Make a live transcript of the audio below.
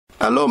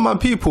Hello my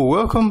people,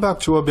 welcome back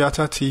to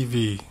Obeata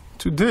TV.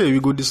 Today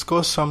we go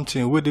discuss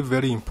something really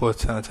very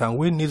important and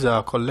we need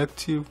our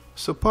collective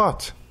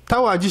support.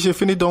 Tawa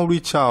Ajisefini don't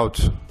reach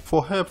out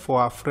for help for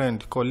our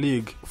friend,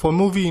 colleague for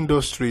movie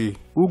industry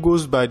who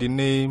goes by the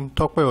name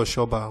Tope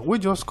Osoba. We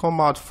just come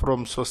out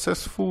from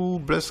successful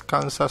breast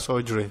cancer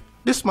surgery.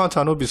 This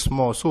matter no be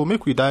small, so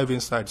make we dive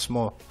inside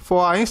small.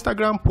 For our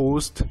Instagram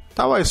post,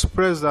 Tawa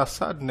expressed her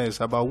sadness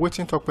about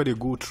wetin Tope dey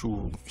go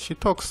through. She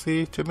talk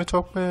say, "Temi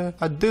Tope,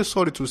 I dey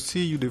sorry to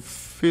see you dey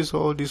face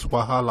all this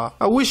wahala.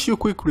 I wish you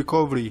quick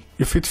recovery."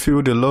 You fit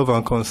feel the love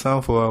and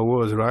concern for her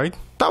words, right?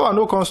 Tawa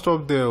no come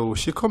stop there.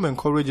 She come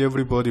encourage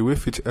everybody wey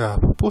fit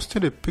help,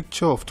 posting a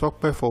picture of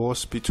Tope for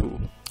hospital.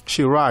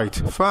 She write,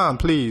 "Fam,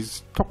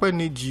 please, Tope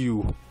need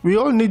you. We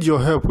all need your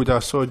help with our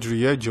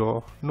surgery, eh,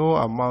 Joe? No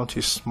amount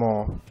is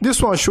small."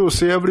 This one shows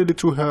say every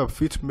little help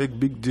fit make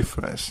big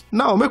difference.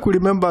 Now make we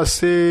remember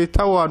say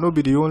Tawa no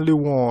be the only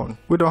one.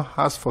 We don't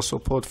ask for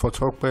support for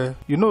Tope.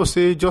 You know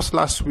say just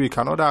last week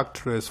another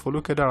actress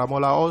Foluke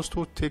Daramola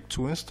also take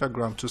to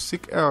Instagram to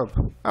seek help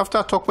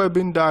after Tope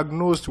been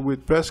diagnosed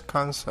with breast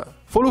cancer.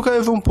 Foluke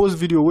even post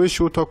video where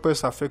show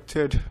Tope's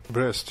affected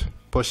breast,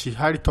 but she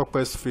hid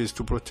Tope's face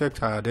to protect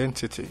her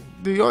identity.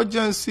 The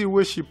urgency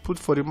where she put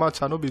for the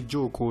matter no be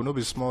joke or no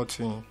be small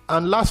thing.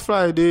 And last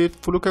Friday,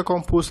 Foluke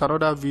come post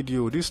another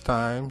video. This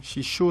time,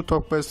 she showed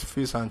Tope's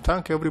face and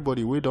thank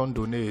everybody we don't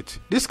donate.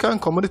 This kind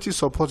of community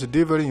support is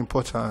very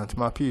important,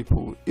 my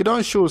people. It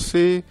don't show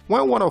say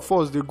when one of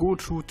us they go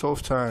through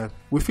tough time,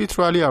 we fit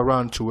rally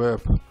around to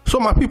help. So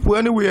my people,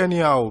 anyway,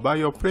 anyhow, by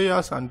your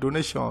prayers and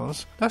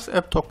donations, let's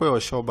help Tope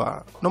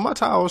Osoba. No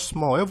matter how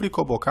small, every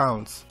kobo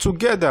counts.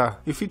 Together,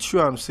 if it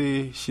sure am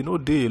say she no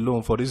dey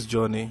alone for this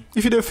journey.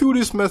 If you dey feel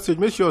this message,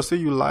 make sure say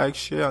you like,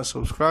 share and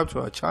subscribe to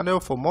our channel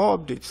for more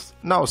updates.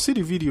 Now see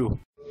the video.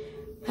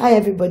 Hi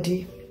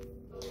everybody.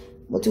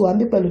 Mo ti wà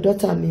níbí pẹ̀lú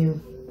daughter mi o.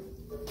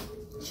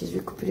 She's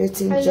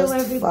recuperating. Hello, just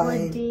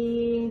everybody.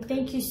 Fine.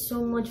 Thank you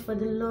so much for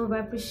the love. I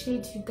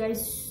appreciate you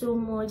guys so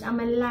much. I'm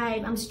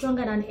alive. I'm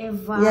stronger than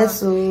ever. Yes,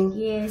 so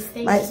yes,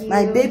 thank you.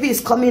 My baby is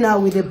coming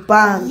out with a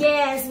bang.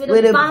 Yes,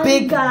 with a bang.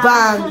 Big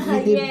bang.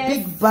 With yes. a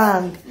big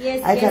bang.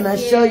 Yes, I can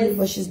assure you,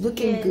 but she's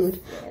looking good.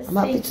 Yes, I'm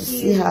happy to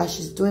see her.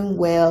 She's doing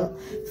well.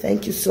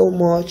 Thank you so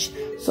much.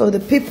 So the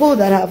people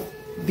that have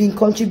been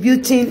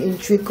contributing in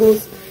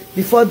trickles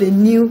before they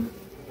knew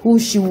who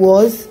she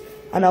was,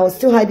 and I was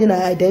still hiding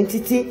her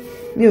identity,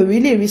 me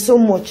really so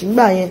much in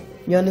my,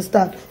 you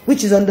understand,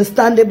 which is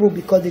understandable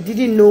because they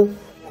didn't know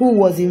who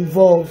was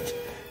involved.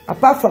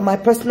 Apart from my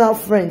personal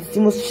friends, they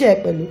must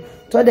share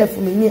told them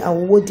for me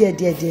and wo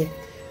dear.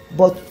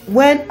 But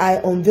when I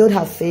unveiled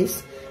her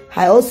face,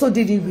 I also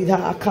did it with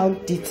her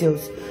account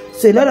details.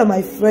 So a lot of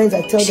my friends,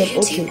 I tell them,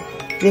 okay,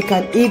 they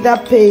can either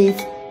pay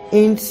it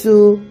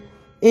into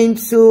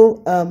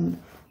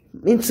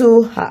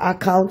her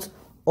account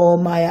or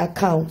my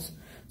account.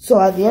 So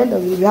at the end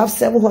of it, we have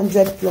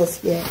 700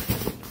 plus here.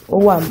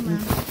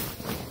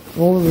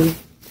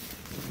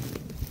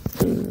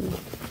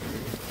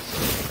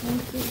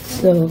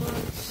 So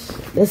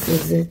this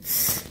is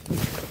it.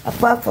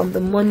 Apart from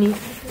the money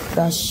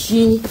that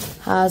she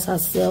has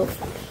herself,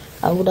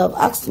 I would have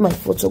asked my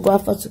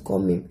photographer to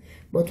come in,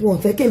 but one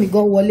me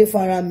go wale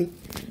farami,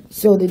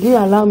 so they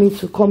didn't allow me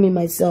to come in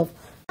myself.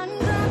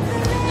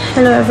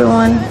 Hello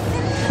everyone,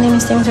 my name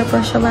is Tope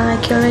Osoba.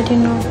 Like you already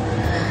know,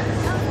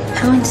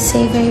 I want to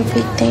say a very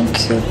big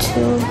thank you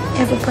to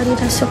everybody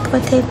that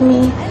supported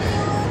me.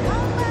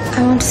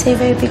 I want to say a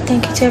very big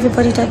thank you to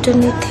everybody that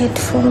donated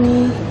for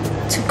me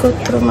to go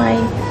through my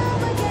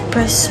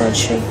breast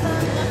surgery.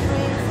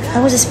 I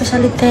want to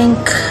especially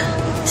thank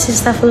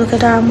Sister Foluke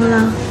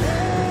Daramola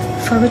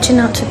for reaching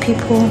out to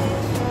people.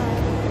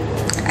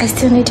 I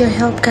still need your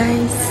help,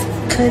 guys,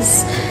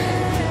 because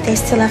they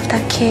still have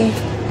that care.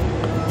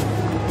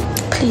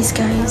 Please,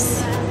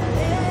 guys,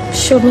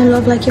 show me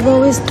love like you've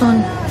always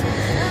done.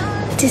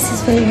 This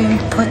is very, very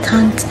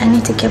important. I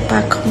need to get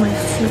back on my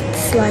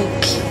feet,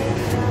 like,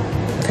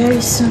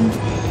 very soon.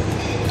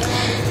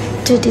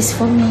 Do this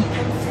for me.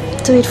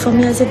 Do it for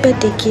me as a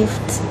birthday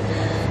gift,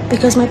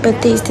 because my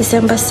birthday is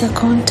December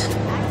 2nd.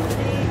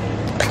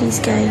 Please,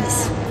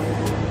 guys.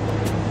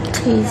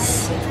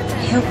 Please,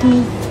 help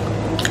me.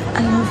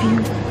 I love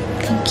you.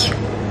 Thank you.